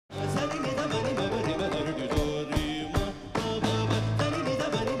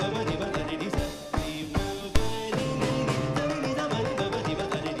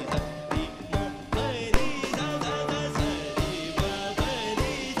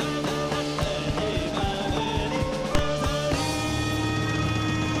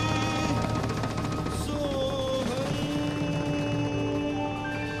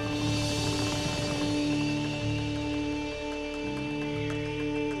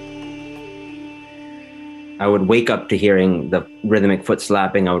I would wake up to hearing the rhythmic foot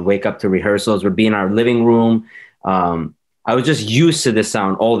slapping. I would wake up to rehearsals, would be in our living room. I was just used to this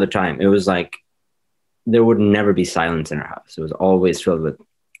sound all the time. It was like there would never be silence in our house. It was always filled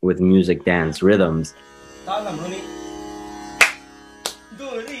with music, dance, rhythms. I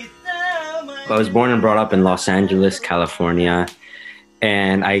was born and brought up in Los Angeles, California,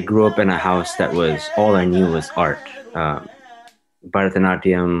 and I grew up in a house that was, all I knew was art.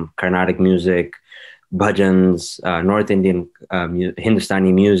 Bharatanatyam, Carnatic music, bhajans, North Indian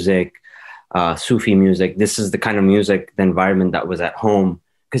Hindustani music, Sufi music. This is the kind of music, the environment that was at home.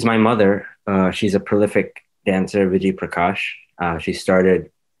 Because my mother, she's a prolific dancer, Aditya Prakash. She started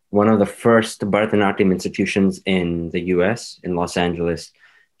one of the first Bharatanatyam institutions in the US, in Los Angeles,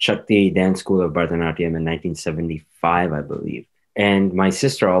 Shakti Dance School of Bharatanatyam in 1975, I believe. And my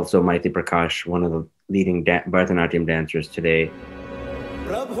sister also, Aditya Prakash, one of the leading Bharatanatyam dancers today.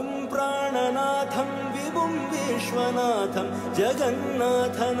 Prabhum prananatham vibhum vishwanatham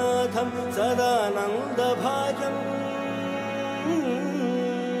jagannatanatham sadananda bhajam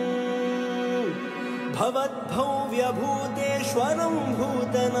bhavat bhavya bhuteshwaram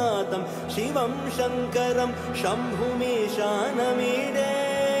bhutanatham shivam shankaram shambhumeshanamide.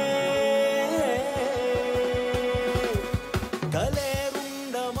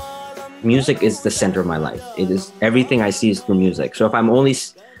 Music is the center of my life. It is everything I see is through music. So if I'm only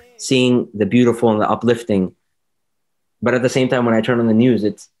seeing the beautiful and the uplifting, but at the same time, when I turn on the news,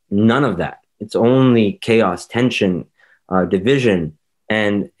 it's none of that. It's only chaos, tension, division.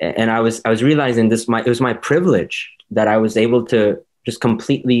 And I was realizing it was my privilege that I was able to just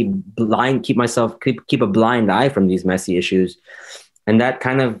completely keep a blind eye from these messy issues. And that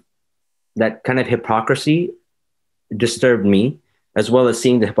kind of hypocrisy disturbed me, as well as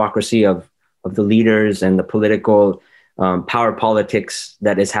seeing the hypocrisy of the leaders and the political power politics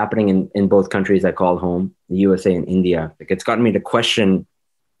that is happening in both countries I call home, the USA and India. Like, it's gotten me to question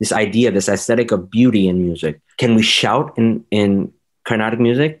this idea, this aesthetic of beauty in music. Can we shout in Carnatic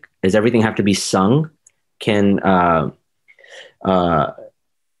music? Does everything have to be sung? There's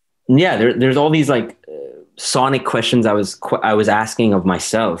all these sonic questions I was asking of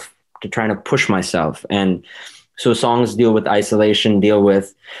myself, to try to push myself. And so songs deal with isolation, deal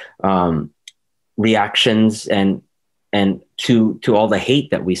with reactions and to all the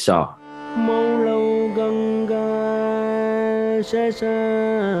hate that we saw.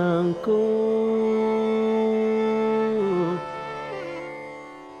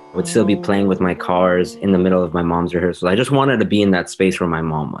 I would still be playing with my cars in the middle of my mom's rehearsal. I just wanted to be in that space where my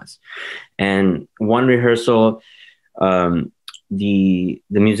mom was. And one rehearsal, the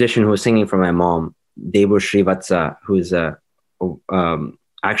musician who was singing for my mom, Devu Srivatsa, who is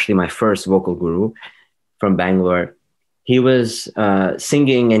actually my first vocal guru from Bangalore, he was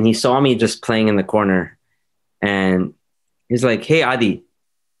singing and he saw me just playing in the corner. And he's like, "Hey, Adi,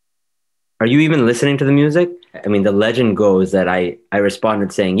 are you even listening to the music?" I mean, the legend goes that I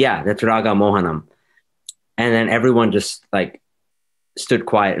responded saying, "Yeah, that's Raga Mohanam." And then everyone just stood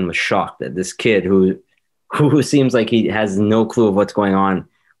quiet and was shocked that this kid who seems like he has no clue of what's going on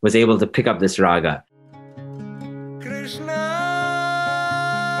was able to pick up this raga. Krishna.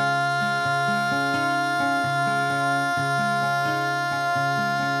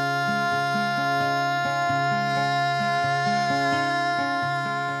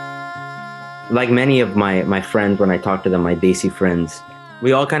 Like many of my friends, when I talk to them, my Desi friends,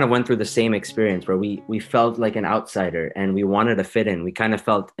 we all kind of went through the same experience where we felt like an outsider and we wanted to fit in. We kind of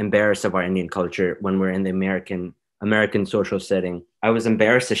felt embarrassed of our Indian culture when we're in the American social setting. I was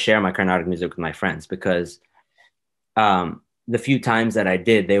embarrassed to share my Carnatic music with my friends because the few times that I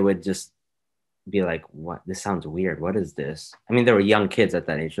did, they would just be like, "What? This sounds weird. What is this?" I mean, they were young kids at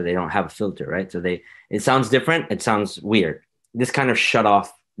that age, so they don't have a filter, right? So it sounds different. It sounds weird. This kind of shut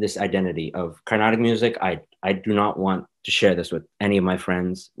off this identity of Carnatic music. I do not want to share this with any of my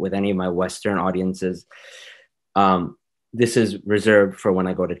friends, with any of my Western audiences. This is reserved for when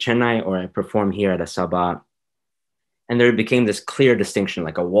I go to Chennai or I perform here at a Sabha. And there became this clear distinction,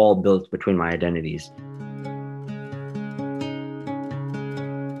 like a wall built between my identities.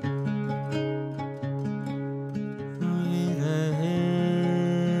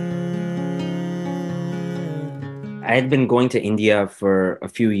 I had been going to India for a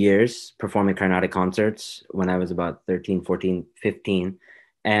few years, performing Carnatic concerts when I was about 13, 14, 15.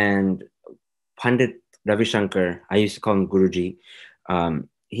 And Pandit Ravi Shankar, I used to call him Guruji,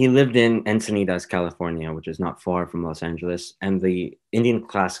 he lived in Encinitas, California, which is not far from Los Angeles. And the Indian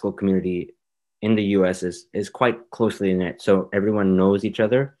classical community in the US is quite closely knit. So everyone knows each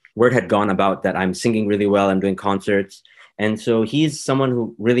other. Word had gone about that I'm singing really well, I'm doing concerts. And so he's someone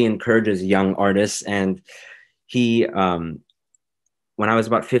who really encourages young artists. And he, when I was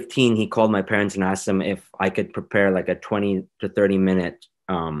about 15, he called my parents and asked them if I could prepare like a 20 to 30 minute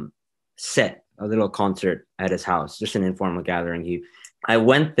set, a little concert at his house, just an informal gathering. I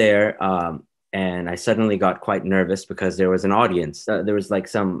went there, and I suddenly got quite nervous because there was an audience. There was like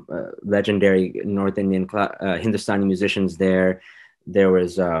some legendary North Indian Hindustani musicians there. There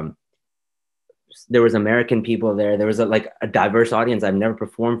was American people there. There was a diverse audience. I've never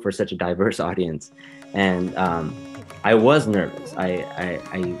performed for such a diverse audience, and I was nervous. I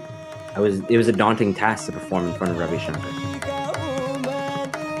was. It was a daunting task to perform in front of Ravi Shankar.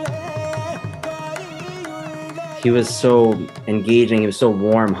 He was so engaging. He was so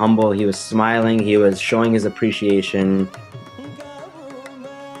warm, humble. He was smiling. He was showing his appreciation.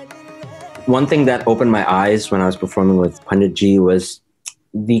 One thing that opened my eyes when I was performing with Pandit Ji was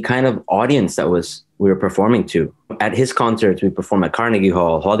the kind of audience that we were performing to. At his concerts, we perform at Carnegie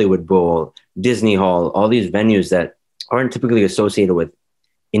Hall, Hollywood Bowl, Disney Hall, all these venues that aren't typically associated with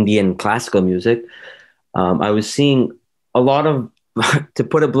Indian classical music. I was seeing a lot of, to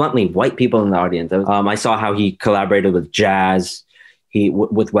put it bluntly, white people in the audience. I saw how he collaborated with jazz,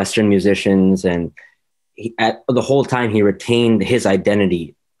 with Western musicians, and the whole time he retained his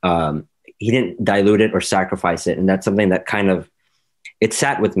identity. He didn't dilute it or sacrifice it, and that's something that kind of, it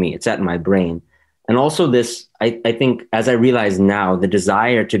sat with me. It sat in my brain. And also this, I think, as I realize now, the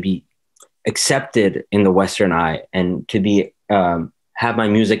desire to be accepted in the Western eye and to be have my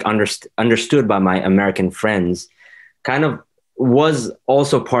music understood by my American friends kind of was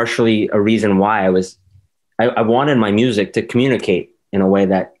also partially a reason why I wanted my music to communicate in a way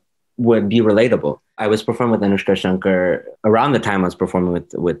that would be relatable. I was performing with Anushka Shankar around the time I was performing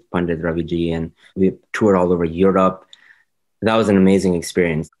with Pandit Ravi Ji, and we toured all over Europe. That was an amazing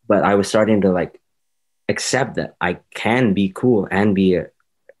experience. But I was starting to accept that I can be cool and be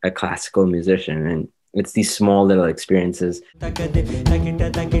a classical musician. And it's these small little experiences.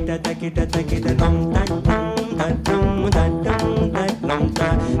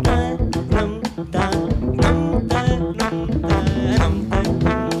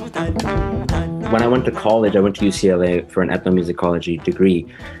 When I went to college, I went to UCLA for an ethnomusicology degree.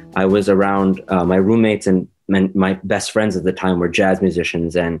 I was around my roommates, and my best friends at the time were jazz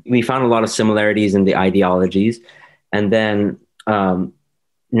musicians, and we found a lot of similarities in the ideologies. And then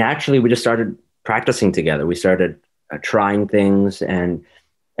naturally, we just started practicing together. We started trying things, and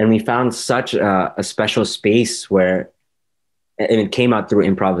we found such a special space where, and it came out through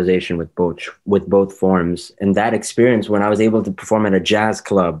improvisation with both forms. And that experience, when I was able to perform at a jazz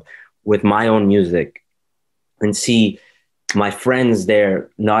club with my own music and see my friends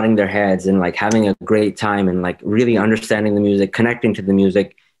there nodding their heads and having a great time and really understanding the music, connecting to the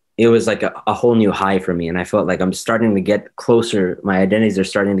music, it was like a whole new high for me. And I felt like I'm starting to get closer. My identities are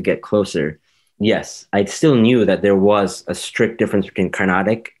starting to get closer. Yes, I still knew that there was a strict difference between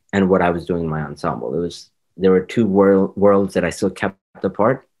Carnatic and what I was doing in my ensemble. There were two worlds that I still kept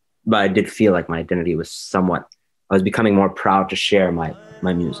apart, but I did feel like my identity was I was becoming more proud to share my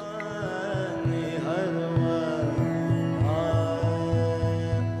music.